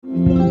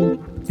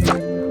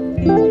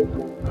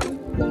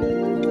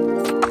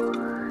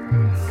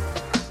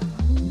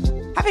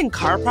Having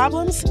car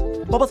problems?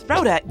 Well, with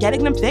Rhoda,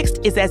 getting them fixed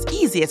is as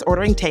easy as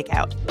ordering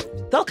takeout.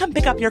 They'll come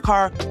pick up your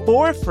car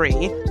for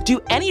free, do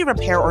any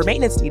repair or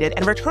maintenance needed,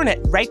 and return it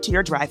right to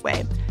your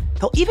driveway.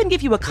 They'll even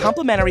give you a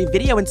complimentary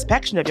video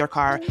inspection of your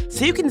car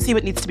so you can see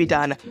what needs to be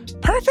done.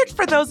 Perfect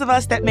for those of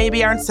us that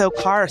maybe aren't so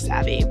car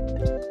savvy.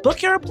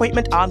 Book your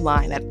appointment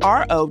online at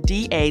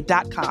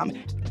roda.com.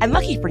 And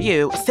lucky for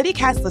you,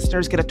 CityCast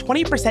listeners get a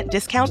 20%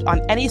 discount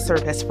on any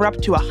service for up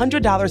to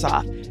 $100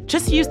 off.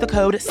 Just use the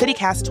code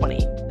CityCast20.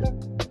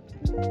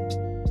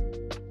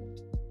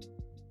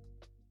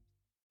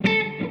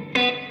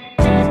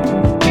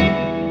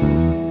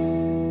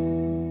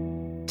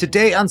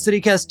 Today on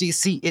CityCast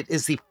DC, it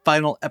is the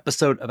final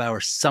episode of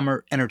our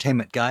Summer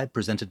Entertainment Guide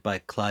presented by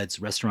Clyde's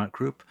Restaurant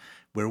Group,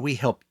 where we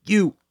help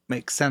you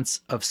make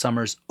sense of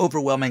summer's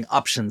overwhelming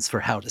options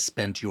for how to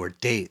spend your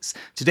days.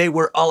 Today,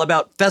 we're all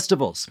about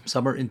festivals.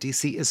 Summer in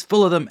DC is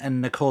full of them,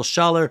 and Nicole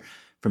Schaller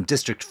from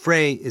District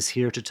Frey is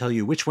here to tell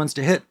you which ones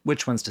to hit,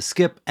 which ones to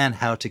skip, and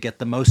how to get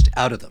the most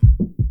out of them.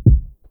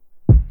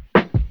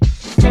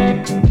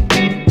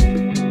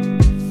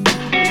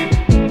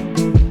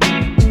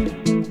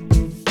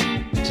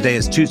 Today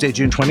is Tuesday,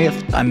 June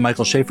 20th. I'm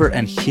Michael Schaefer,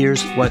 and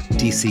here's what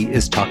DC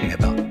is talking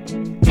about.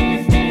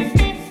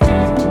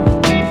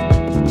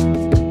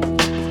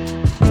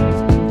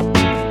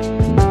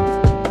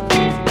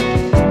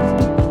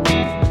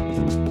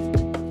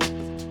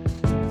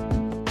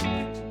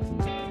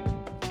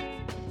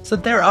 So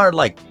there are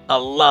a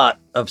lot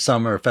of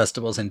summer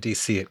festivals in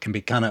DC. It can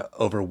be kind of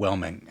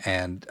overwhelming,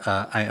 and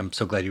I am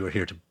so glad you were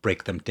here to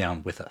break them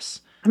down with us.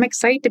 I'm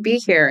excited to be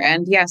here,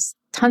 and yes,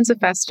 tons of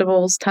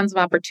festivals, tons of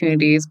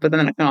opportunities, but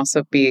then it can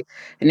also be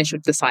an issue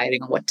of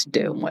deciding on what to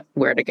do and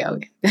where to go.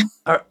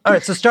 All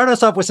right, so start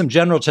us off with some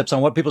general tips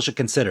on what people should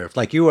consider.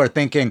 If you are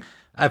thinking,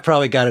 I've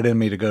probably got it in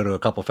me to go to a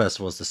couple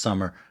festivals this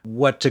summer,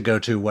 what to go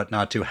to, what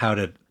not to, how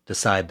to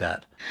decide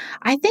that?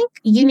 I think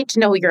you need to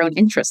know what your own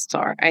interests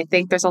are. I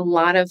think there's a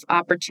lot of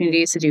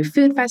opportunities to do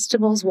food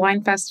festivals,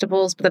 wine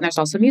festivals, but then there's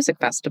also music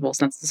festivals.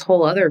 That's this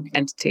whole other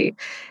entity.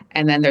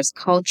 And then there's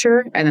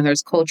culture, and then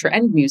there's culture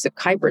and music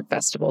hybrid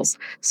festivals.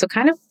 So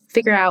kind of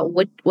figure out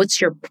what's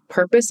your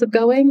purpose of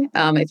going.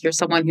 If you're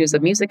someone who's a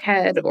music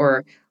head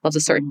or loves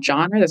a certain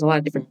genre, there's a lot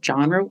of different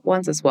genre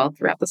ones as well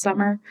throughout the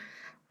summer.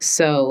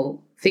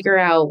 So figure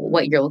out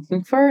what you're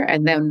looking for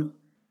and then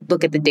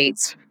look at the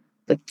dates.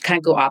 Kind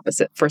of go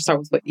opposite. First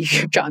start with what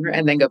your genre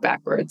and then go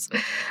backwards.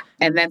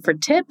 And then for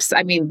tips,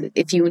 I mean,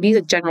 if you need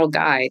a general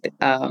guide,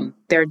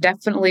 there are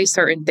definitely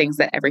certain things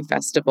that every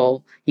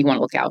festival you want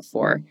to look out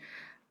for.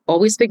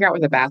 Always figure out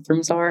where the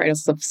bathrooms are.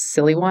 It's a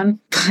silly one,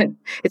 but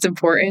it's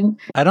important.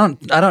 I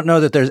don't know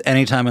that there's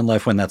any time in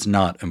life when that's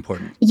not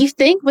important. You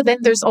think, but then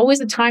there's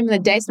always a time in the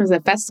day. Sometimes at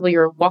a festival,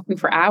 you're walking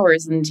for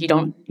hours and you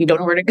don't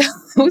know where to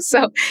go.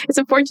 So it's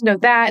important to know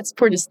that. It's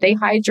important to stay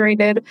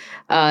hydrated.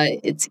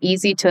 It's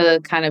easy to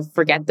kind of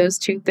forget those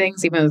two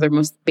things, even though they're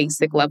most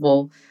basic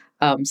level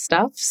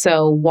stuff.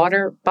 So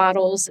water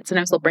bottles,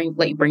 sometimes they'll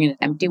let you bring in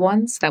empty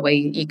ones. That way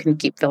you can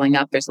keep filling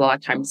up. There's a lot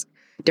of times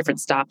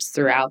different stops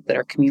throughout that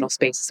are communal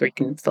spaces where you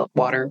can fill up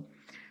water.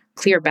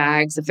 Clear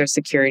bags if there's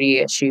security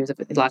issues. A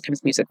lot of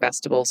times music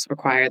festivals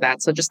require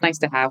that. So just nice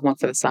to have one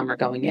for the summer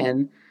going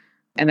in.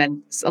 And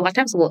then a lot of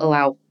times we'll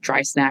allow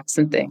dry snacks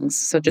and things.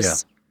 So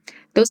just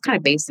those kind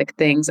of basic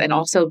things. And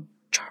also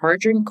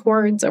charging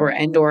cords or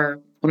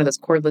one of those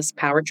cordless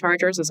power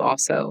chargers is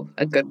also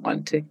a good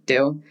one to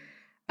do,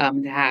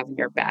 to have in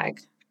your bag.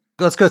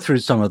 Let's go through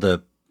some of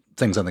the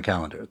things on the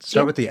calendar. Let's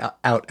start with the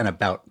Out and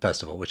About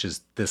Festival, which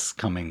is this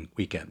coming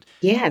weekend.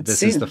 Yeah,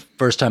 this is the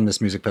first time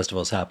this music festival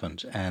has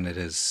happened, and it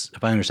is,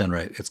 if I understand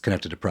right, it's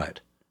connected to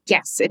Pride.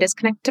 Yes, it is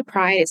connected to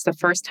Pride. It's the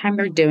first time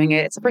they're doing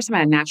it. It's the first time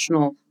at a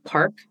national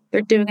park.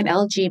 They're doing an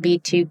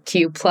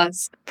LGBTQ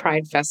plus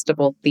Pride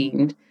Festival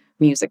themed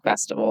music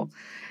festival.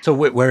 So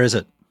where is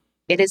it?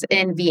 It is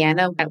in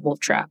Vienna at Wolf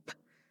Trap.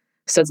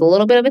 So it's a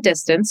little bit of a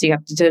distance. You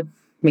have to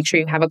make sure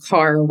you have a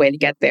car or a way to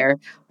get there,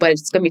 but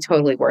it's going to be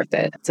totally worth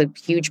it. It's a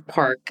huge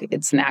park.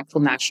 It's an actual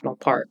national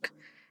park.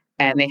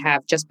 And they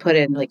have just put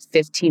in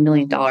 $15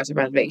 million of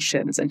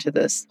renovations into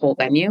this whole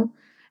venue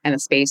and the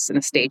space and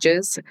the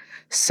stages.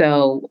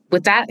 So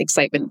with that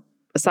excitement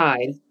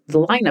aside,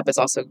 the lineup is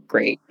also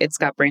great. It's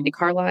got Brandi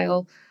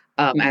Carlile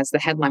as the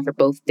headline for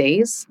both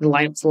days. The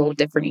lineup's a little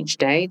different each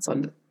day. It's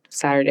on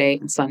Saturday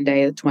and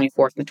Sunday, the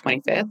 24th and the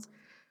 25th.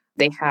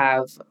 They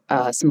have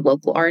some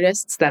local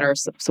artists that are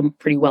some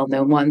pretty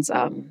well-known ones,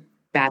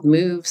 Bad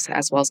Moves,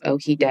 as well as Oh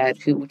He Dead,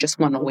 who just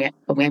won a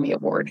Whammy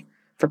Award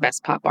for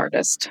Best Pop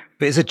Artist.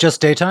 But is it just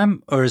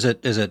daytime or is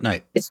it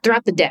night? It's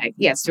throughout the day.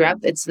 Yes,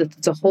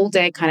 it's a whole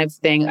day kind of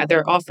thing.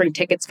 They're offering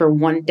tickets for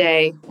one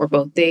day or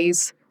both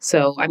days.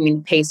 So, I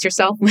mean, pace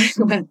yourself. That's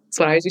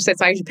what I usually say.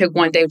 So I usually pick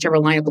one day, whichever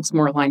lineup looks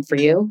more aligned for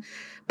you.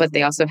 But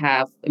they also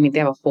have, they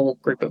have a whole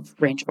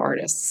range of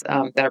artists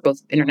that are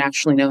both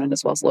internationally known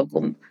as well as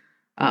local.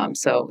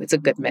 So it's a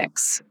good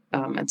mix.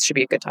 It should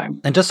be a good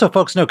time. And just so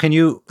folks know, can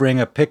you bring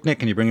a picnic?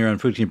 Can you bring your own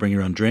food? Can you bring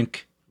your own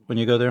drink when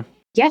you go there?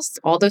 Yes,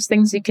 all those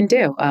things you can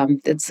do.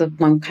 It's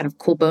one kind of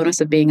cool bonus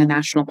of being a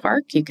national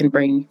park. You can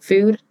bring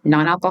food,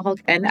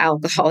 non-alcoholic and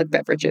alcoholic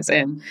beverages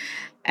in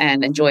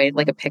and enjoy it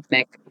like a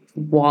picnic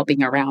while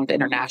being around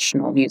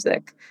international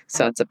music.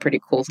 So it's a pretty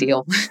cool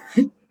deal.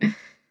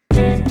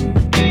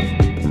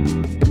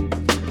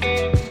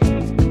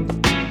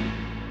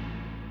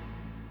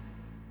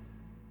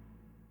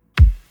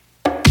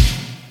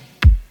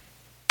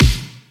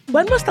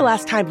 When was the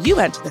last time you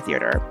went to the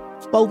theater?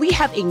 Well, we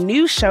have a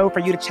new show for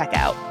you to check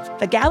out.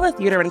 The Gala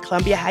Theater in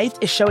Columbia Heights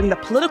is showing the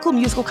political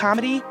musical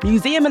comedy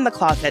Museum in the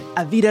Closet,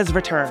 Evita's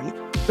Return,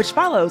 which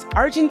follows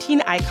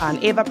Argentine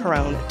icon Eva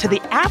Perón to the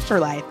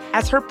afterlife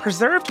as her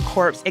preserved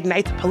corpse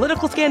ignites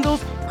political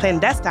scandals,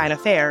 clandestine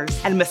affairs,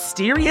 and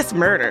mysterious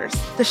murders.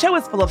 The show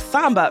is full of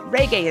samba,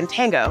 reggae, and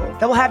tango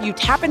that will have you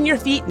tapping your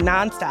feet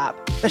nonstop.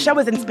 The show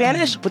is in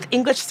Spanish with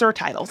English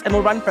surtitles and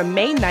will run from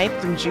May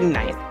 9th through June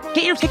 9th.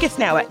 Get your tickets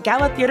now at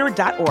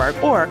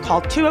galatheater.org or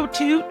call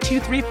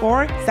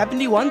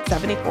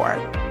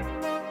 202-234-7174.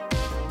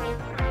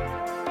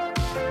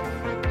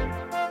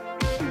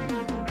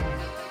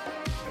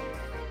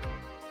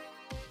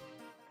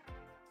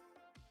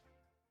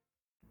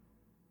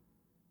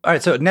 All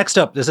right, so next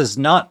up, this is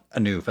not a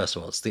new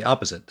festival. It's the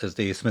opposite. There's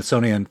the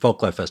Smithsonian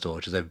Folklife Festival,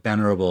 which is a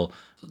venerable,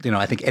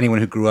 I think anyone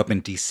who grew up in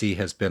D.C.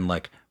 has been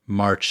like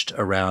marched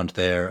around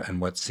there and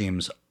what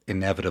seems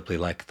inevitably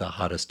like the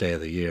hottest day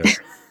of the year.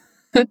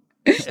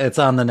 It's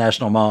on the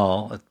National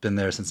Mall. It's been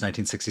there since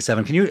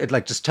 1967. Can you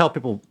just tell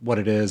people what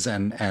it is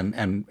and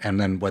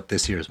then what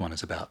this year's one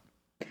is about?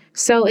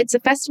 So it's a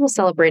festival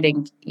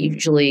celebrating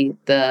usually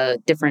the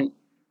different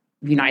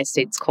United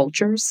States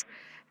cultures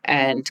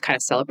and kind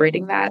of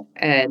celebrating that.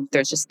 And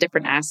there's just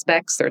different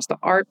aspects. There's the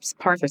arts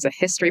part, there's a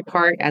history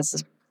part,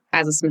 as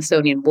a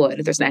Smithsonian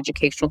would. There's an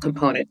educational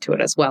component to it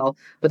as well.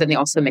 But then they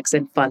also mix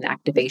in fun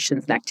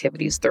activations and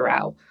activities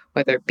throughout,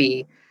 whether it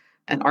be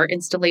an art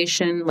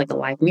installation, like a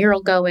live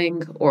mural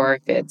going, or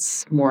if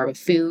it's more of a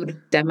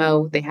food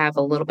demo. They have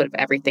a little bit of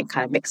everything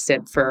kind of mixed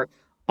in for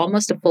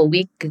almost a full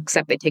week,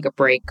 except they take a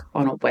break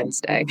on a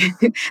Wednesday.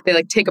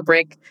 They take a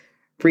break,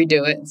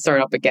 redo it, and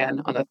start up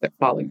again on the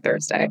following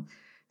Thursday.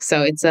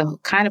 So it's a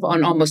kind of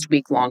an almost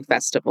week-long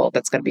festival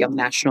that's going to be on the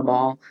National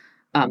Mall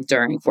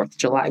during 4th of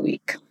July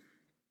week.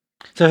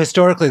 So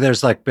historically,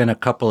 there's been a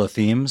couple of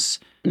themes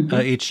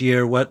each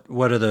year. What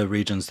are the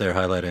regions they're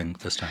highlighting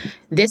this time?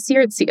 This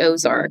year, it's the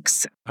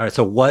Ozarks. All right.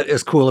 So what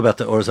is cool about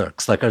the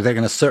Ozarks? Are they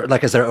going to serve?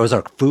 Is there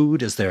Ozark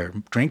food? Is there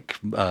drink,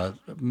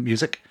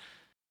 music?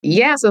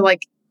 Yeah. So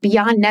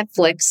Beyond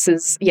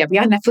Netflix's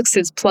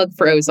plug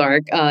for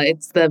Ozark.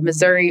 It's the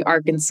Missouri,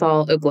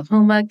 Arkansas,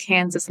 Oklahoma,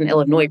 Kansas, and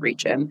Illinois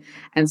region.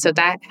 And so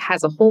that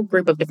has a whole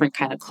group of different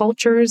kind of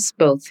cultures,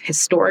 both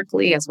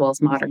historically as well as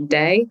modern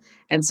day.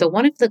 And so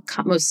one of the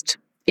most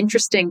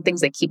interesting things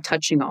they keep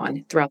touching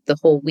on throughout the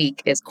whole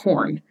week is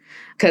corn,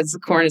 because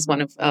corn is one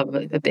of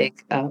a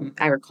big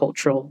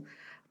agricultural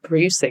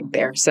producing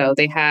there. So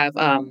they have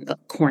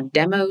corn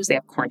demos, they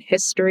have corn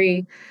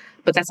history.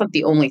 But that's not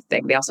the only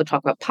thing. They also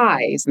talk about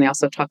pies, and they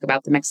also talk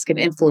about the Mexican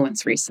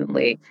influence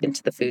recently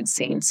into the food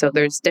scene. So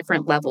there's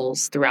different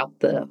levels throughout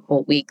the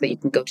whole week that you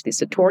can go to these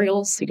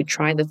tutorials. You can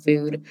try the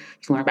food. You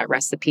can learn about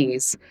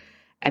recipes.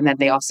 And then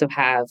they also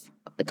have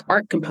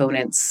art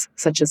components,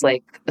 such as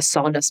a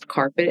sawdust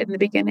carpet in the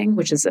beginning,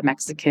 which is a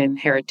Mexican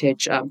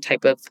heritage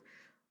type of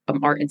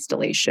art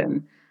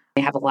installation.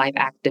 They have a live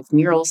active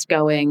murals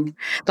going.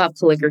 They'll have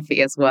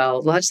calligraphy as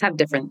well. They'll just have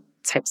different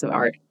types of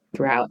art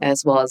throughout,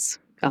 as well as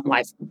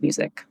live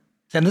music.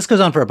 And this goes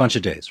on for a bunch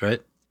of days,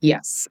 right?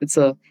 Yes. It's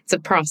a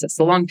process,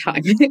 a long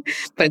time,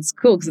 but it's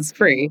cool because it's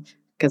free,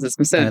 because it's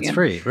Smithsonian. And it's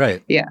free,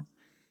 right. Yeah.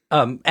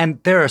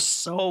 And there are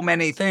so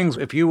many things.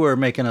 If you were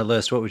making a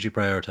list, what would you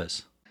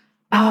prioritize?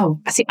 Oh,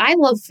 see, I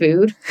love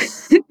food.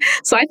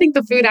 So I think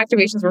the food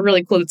activations were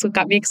really cool. That's what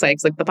got me excited.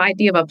 The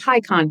idea of a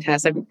pie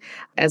contest,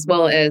 as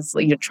well as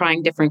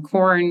trying different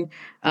corn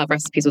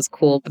recipes was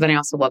cool. But then I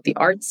also love the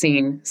art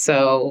scene.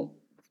 So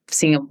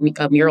seeing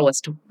a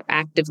muralist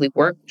actively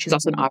work. She's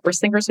also an opera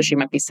singer, so she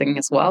might be singing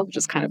as well, which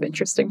is kind of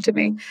interesting to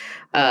me.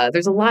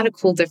 There's a lot of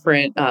cool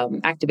different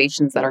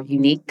activations that are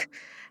unique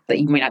that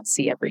you might not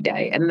see every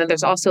day. And then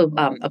there's also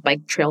a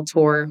bike trail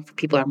tour for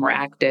people that are more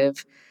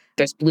active.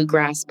 There's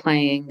bluegrass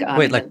playing.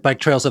 Bike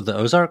trails of the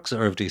Ozarks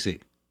or of DC?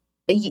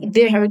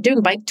 They're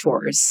doing bike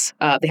tours.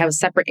 They have a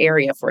separate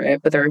area for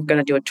it, but they're going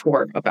to do a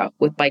tour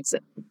with bikes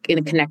in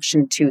a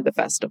connection to the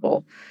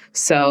festival.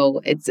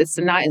 So it's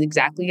not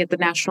exactly at the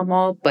National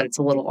Mall, but it's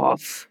a little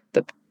off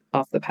the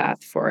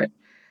path for it.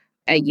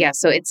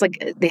 So it's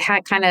they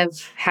kind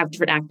of have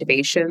different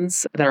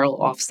activations that are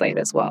off-site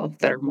as well,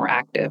 that are more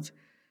active.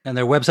 And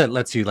their website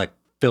lets you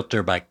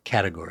filter by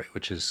category,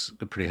 which is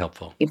pretty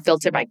helpful. You can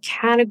filter by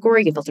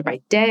category, you can filter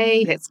by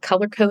day. It's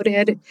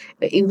color-coded.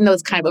 Even though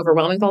it's kind of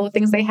overwhelming with all the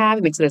things they have,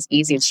 it makes it as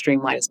easy and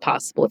streamlined as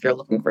possible if you're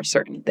looking for a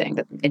certain thing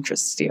that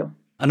interests you.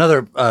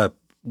 Another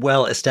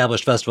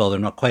well-established festival, they're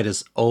not quite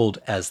as old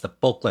as the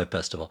Folklife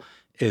Festival,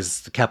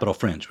 is the Capitol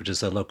Fringe, which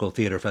is a local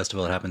theater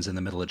festival that happens in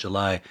the middle of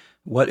July.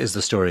 What is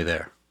the story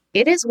there?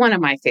 It is one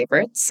of my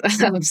favorites.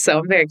 So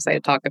I'm very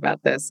excited to talk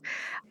about this.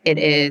 It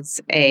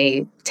is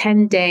a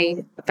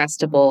 10-day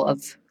festival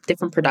of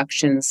different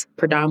productions,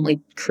 predominantly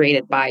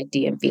created by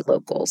DMV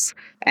locals.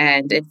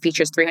 And it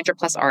features 300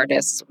 plus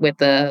artists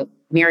with a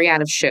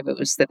myriad of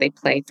shows that they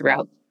play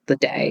throughout the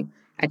day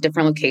at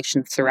different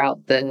locations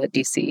throughout the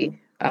DC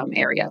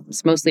area.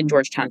 It's mostly in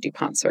Georgetown,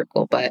 DuPont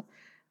Circle. But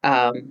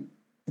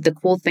the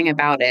cool thing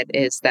about it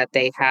is that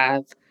they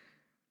have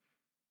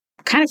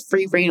kind of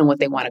free reign on what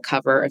they want to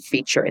cover or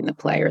feature in the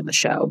play or in the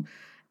show.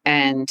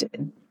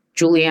 And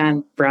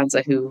Julianne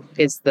Branza, who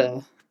is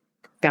the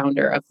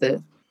founder of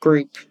the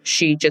group,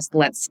 she just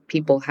lets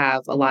people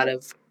have a lot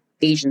of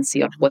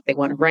agency on what they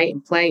want to write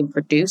and play and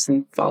produce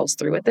and follows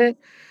through with it.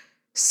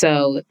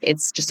 So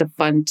it's just a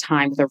fun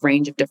time with a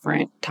range of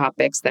different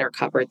topics that are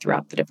covered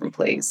throughout the different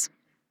plays.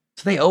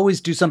 So they always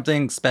do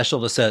something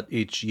special to set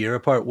each year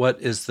apart. What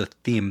is the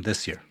theme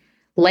this year?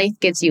 Life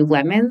Gives You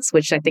Lemons,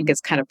 which I think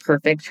is kind of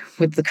perfect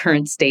with the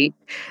current state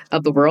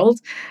of the world.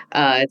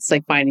 It's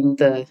like finding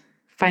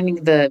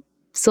the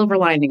silver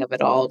lining of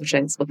it all, which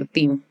is what the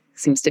theme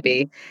seems to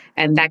be.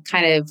 And that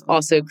kind of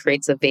also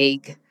creates a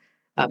vague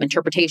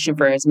interpretation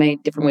for as many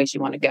different ways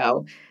you want to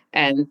go.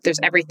 And there's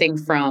everything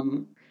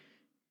from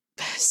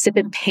sip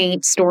and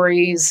paint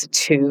stories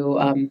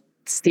to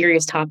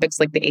serious topics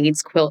like the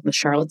AIDS quilt and the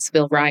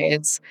Charlottesville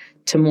riots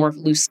to more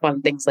loose,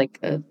 fun things like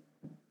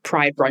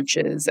pride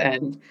brunches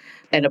and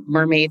a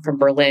mermaid from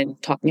Berlin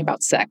talking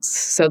about sex.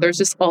 So there's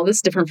just all this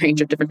different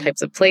range of different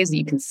types of plays that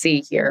you can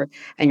see here,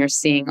 and you're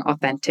seeing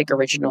authentic,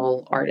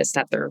 original artists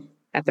at their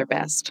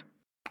best.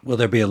 Will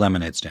there be a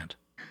lemonade stand?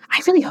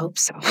 I really hope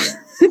so.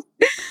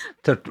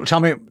 So tell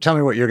me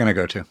what you're going to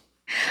go to.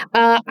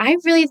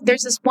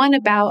 There's this one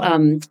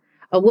about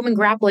a woman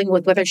grappling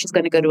with whether she's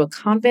going to go to a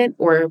convent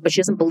but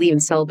she doesn't believe in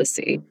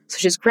celibacy. So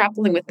she's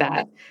grappling with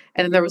that.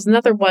 And then there was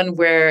another one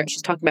where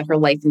she's talking about her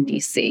life in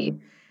DC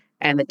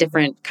and the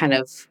different kind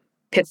of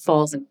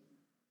pitfalls and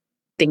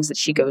things that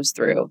she goes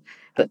through.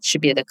 That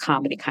should be a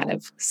comedy kind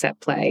of set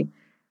play.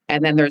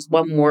 And then there's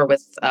one more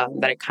with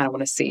that I kind of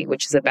want to see,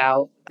 which is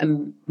about a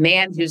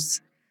man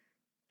who's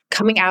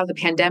coming out of the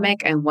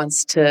pandemic and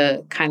wants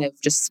to kind of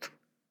just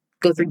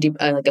go through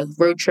like a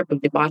road trip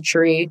of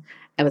debauchery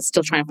and it's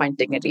still trying to find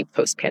dignity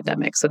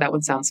post-pandemic. So that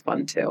one sounds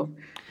fun too.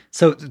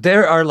 So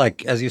there are,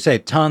 like, as you say,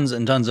 tons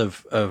and tons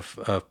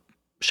of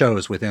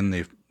shows within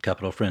the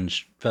Capitol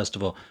Fringe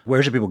Festival.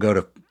 Where should people go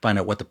to find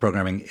out what the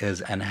programming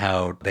is and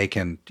how they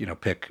can,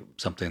 pick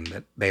something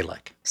that they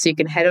like? So you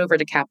can head over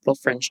to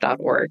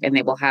capitolfringe.org and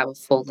they will have a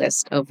full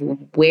list of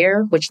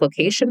which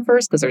location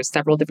first, because there's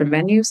several different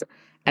venues,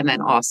 and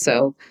then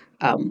also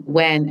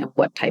when and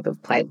what type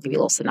of play. I'll give you a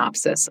little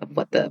synopsis of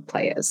what the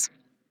play is.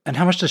 And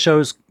how much do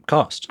shows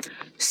cost?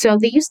 So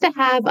they used to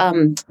have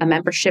a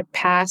membership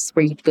pass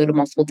where you could go to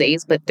multiple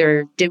days, but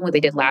they're doing what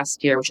they did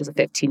last year, which is a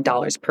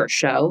 $15 per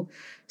show.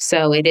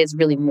 So it is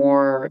really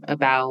more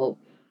about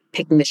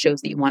picking the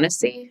shows that you want to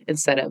see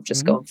instead of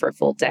just going for a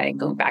full day and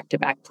going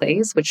back-to-back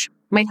plays, which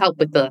might help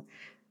with the,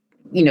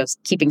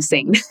 keeping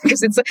sane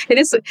because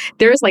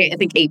there is like, I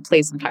think 8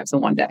 plays sometimes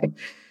in one day.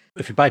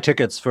 If you buy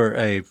tickets for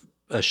a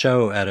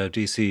show at a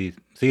DC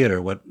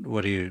theater, what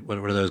are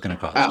those going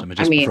to cost?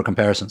 For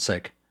comparison's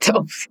sake.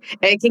 So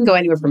it can go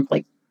anywhere from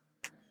like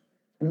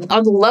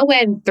on the low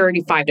end,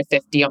 35 to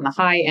 50. On the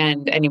high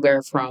end,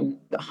 anywhere from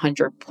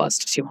 100 plus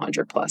to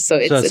 200 plus. So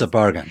it's a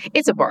bargain.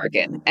 It's a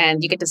bargain.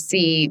 And you get to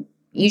see,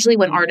 usually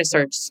when artists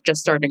are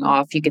just starting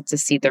off, you get to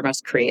see their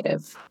most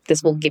creative.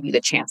 This will give you the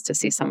chance to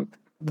see some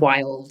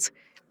wild,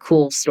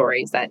 cool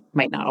stories that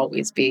might not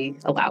always be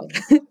allowed.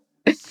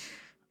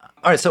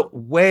 All right, so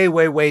way,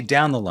 way, way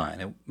down the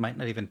line, it might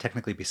not even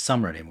technically be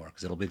summer anymore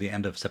because it'll be the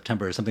end of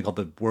September, something called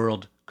the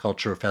World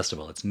Culture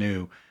Festival. It's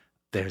new.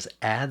 There's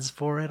ads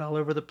for it all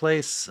over the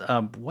place.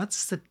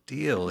 What's the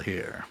deal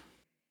here?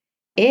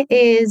 It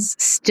is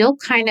still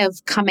kind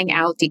of coming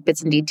out, deep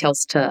bits and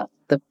details to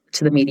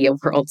the media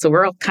world. So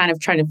we're all kind of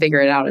trying to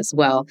figure it out as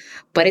well.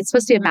 But it's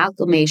supposed to be an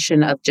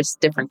amalgamation of just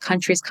different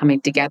countries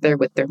coming together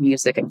with their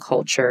music and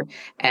culture.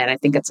 And I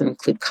think that's going to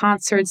include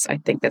concerts. I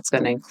think that's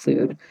going to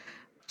include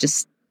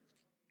just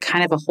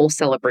kind of a whole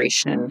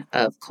celebration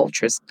of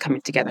cultures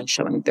coming together and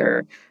showing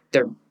their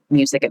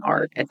music and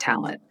art and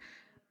talent.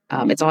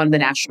 It's on the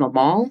National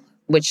Mall,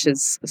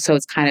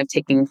 it's kind of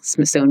taking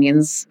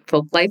Smithsonian's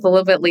folk life a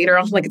little bit later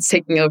on, like it's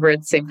taking over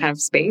the same kind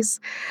of space.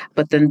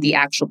 But then the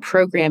actual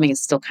programming is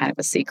still kind of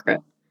a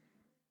secret.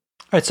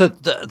 All right, so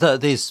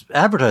these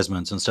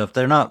advertisements and stuff,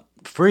 they're not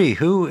free.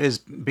 Who is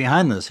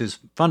behind this? Who's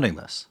funding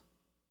this?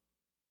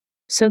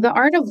 So the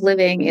Art of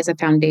Living is a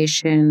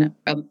foundation,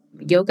 a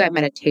yoga and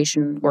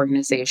meditation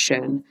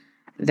organization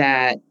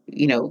that,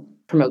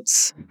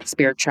 promotes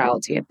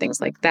spirituality and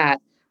things like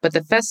that. But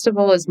the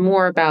festival is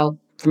more about,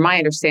 from my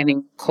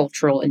understanding,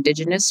 cultural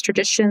indigenous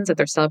traditions that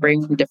they're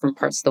celebrating from different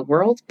parts of the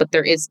world. But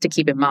there is to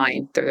keep in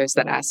mind, there is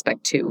that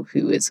aspect too,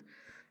 who is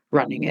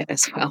running it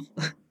as well.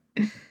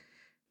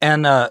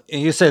 And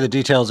you say the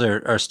details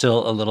are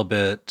still a little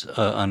bit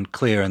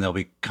unclear and they'll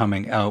be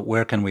coming out.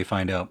 Where can we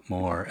find out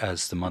more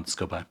as the months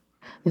go by?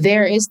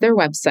 There is their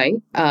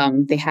website.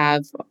 They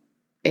have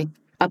it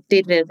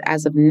updated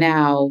as of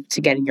now to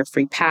getting your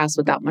free pass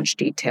without much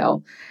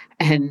detail.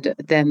 And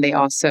then they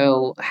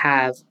also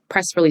have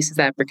press releases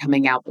that are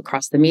coming out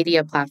across the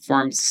media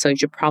platforms. So you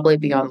should probably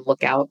be on the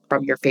lookout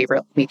from your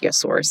favorite media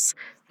source,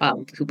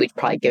 who will be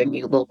probably giving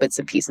you little bits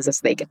and pieces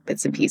as they get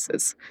bits and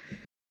pieces.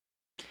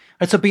 All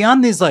right, so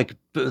beyond these like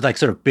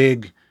sort of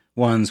big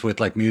ones with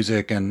like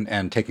music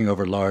and taking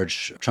over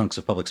large chunks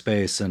of public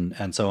space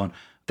and so on,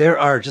 there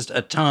are just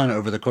a ton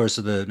over the course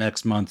of the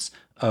next months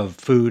of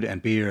food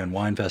and beer and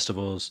wine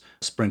festivals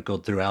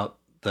sprinkled throughout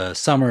the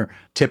summer.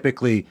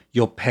 Typically,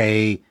 you'll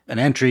pay an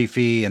entry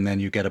fee and then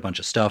you get a bunch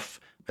of stuff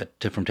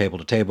from table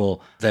to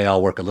table. They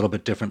all work a little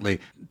bit differently.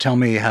 Tell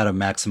me how to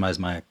maximize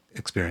my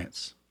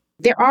experience.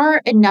 There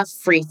are enough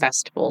free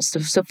festivals.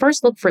 So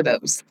first look for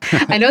those.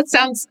 I know it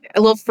sounds a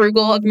little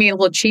frugal of me, a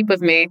little cheap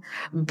of me,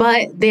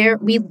 but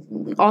we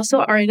also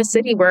are in a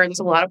city where there's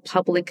a lot of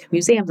public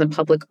museums and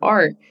public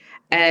art.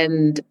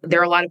 And there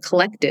are a lot of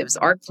collectives,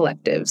 art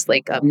collectives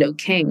like No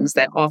Kings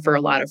that offer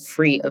a lot of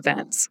free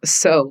events.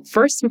 So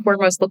first and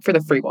foremost, look for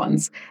the free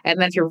ones. And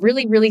then if you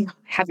really, really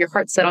have your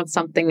heart set on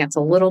something that's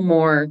a little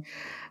more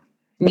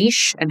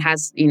niche and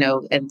has,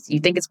 and you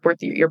think it's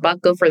worth your buck,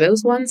 go for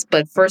those ones.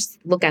 But first,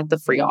 look at the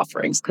free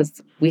offerings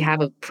because we have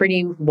a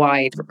pretty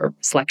wide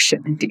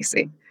selection in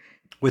DC.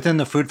 Within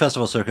the food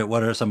festival circuit,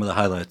 what are some of the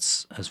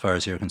highlights as far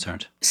as you're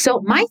concerned?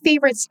 So my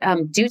favorites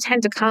do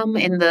tend to come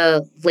in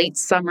the late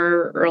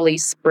summer, early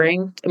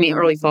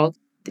fall.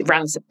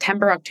 Around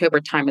September,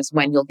 October time is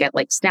when you'll get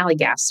like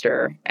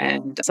Snallygaster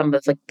and some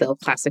of the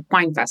classic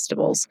wine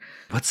festivals.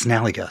 What's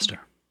Snallygaster?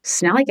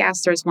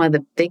 Snallygaster is one of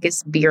the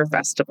biggest beer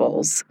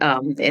festivals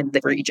in the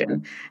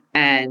region,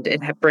 and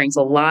it brings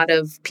a lot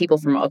of people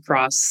from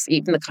across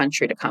even the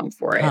country to come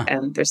for it. Huh.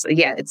 And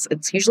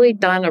it's usually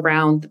done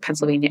around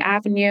Pennsylvania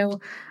Avenue.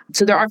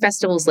 So there are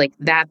festivals like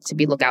that to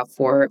be looked out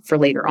for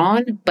later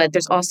on, but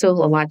there's also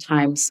a lot of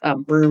times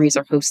breweries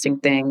are hosting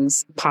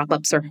things,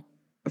 pop-ups are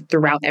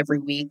throughout every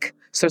week.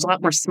 So there's a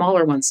lot more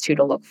smaller ones too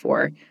to look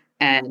for.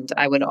 And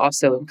I would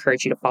also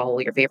encourage you to follow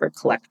your favorite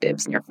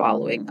collectives and you're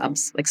following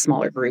like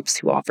smaller groups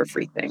who offer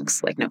free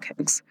things like No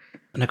Kings.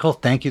 Nicole,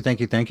 thank you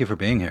for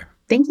being here.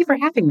 Thank you for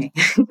having me.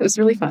 It was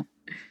really fun.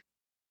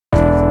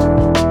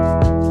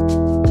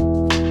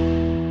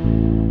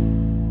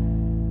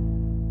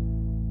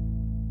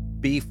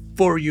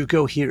 Before you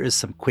go, here is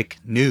some quick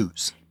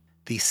news.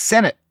 The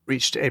Senate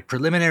reached a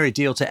preliminary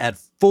deal to add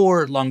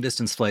 4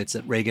 long-distance flights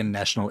at Reagan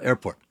National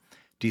Airport.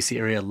 DC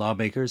area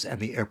lawmakers and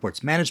the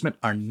airport's management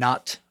are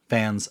not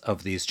fans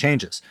of these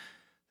changes.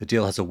 The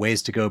deal has a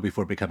ways to go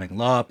before becoming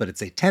law, but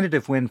it's a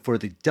tentative win for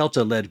the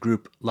Delta-led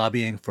group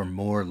lobbying for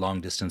more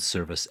long-distance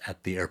service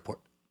at the airport.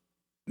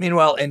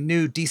 Meanwhile, a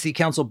new DC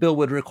Council bill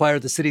would require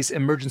the city's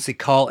emergency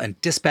call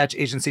and dispatch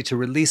agency to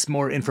release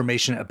more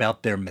information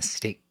about their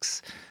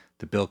mistakes.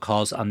 The bill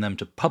calls on them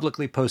to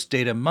publicly post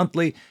data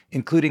monthly,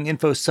 including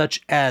info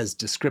such as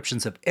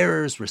descriptions of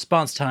errors,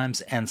 response times,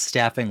 and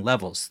staffing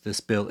levels. This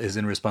bill is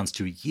in response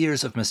to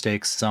years of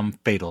mistakes, some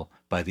fatal,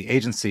 by the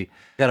agency.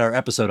 Got our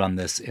episode on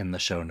this in the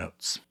show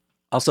notes.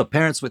 Also,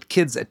 parents with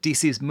kids at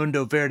DC's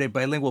Mundo Verde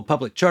Bilingual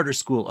Public Charter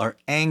School are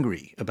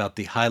angry about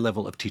the high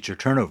level of teacher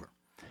turnover.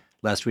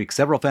 Last week,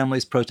 several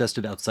families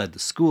protested outside the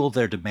school.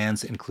 Their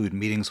demands include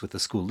meetings with the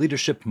school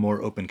leadership, more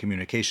open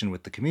communication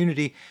with the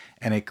community,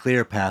 and a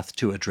clear path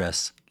to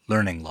address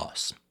learning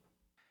loss.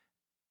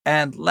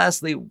 And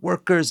lastly,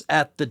 workers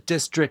at the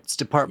district's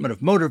Department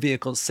of Motor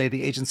Vehicles say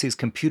the agency's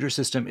computer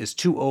system is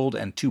too old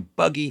and too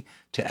buggy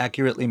to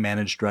accurately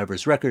manage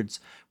drivers' records,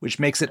 which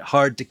makes it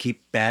hard to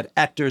keep bad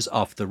actors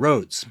off the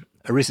roads.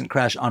 A recent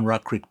crash on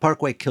Rock Creek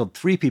Parkway killed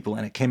 3 people,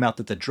 and it came out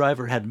that the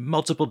driver had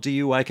multiple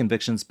DUI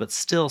convictions but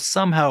still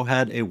somehow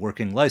had a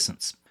working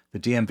license. The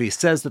DMV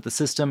says that the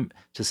system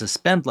to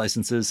suspend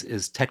licenses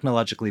is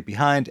technologically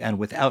behind, and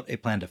without a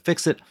plan to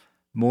fix it,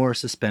 more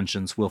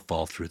suspensions will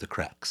fall through the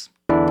cracks.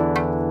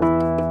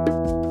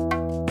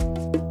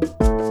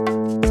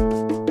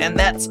 And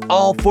that's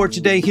all for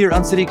today here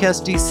on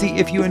CityCast DC.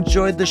 If you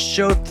enjoyed the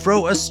show,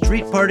 throw a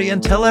street party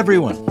and tell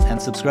everyone. And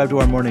subscribe to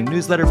our morning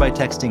newsletter by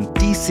texting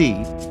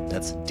DC,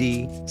 that's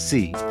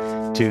DC,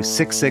 to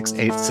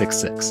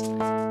 66866.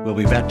 We'll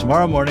be back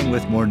tomorrow morning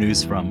with more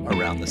news from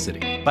around the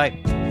city. Bye.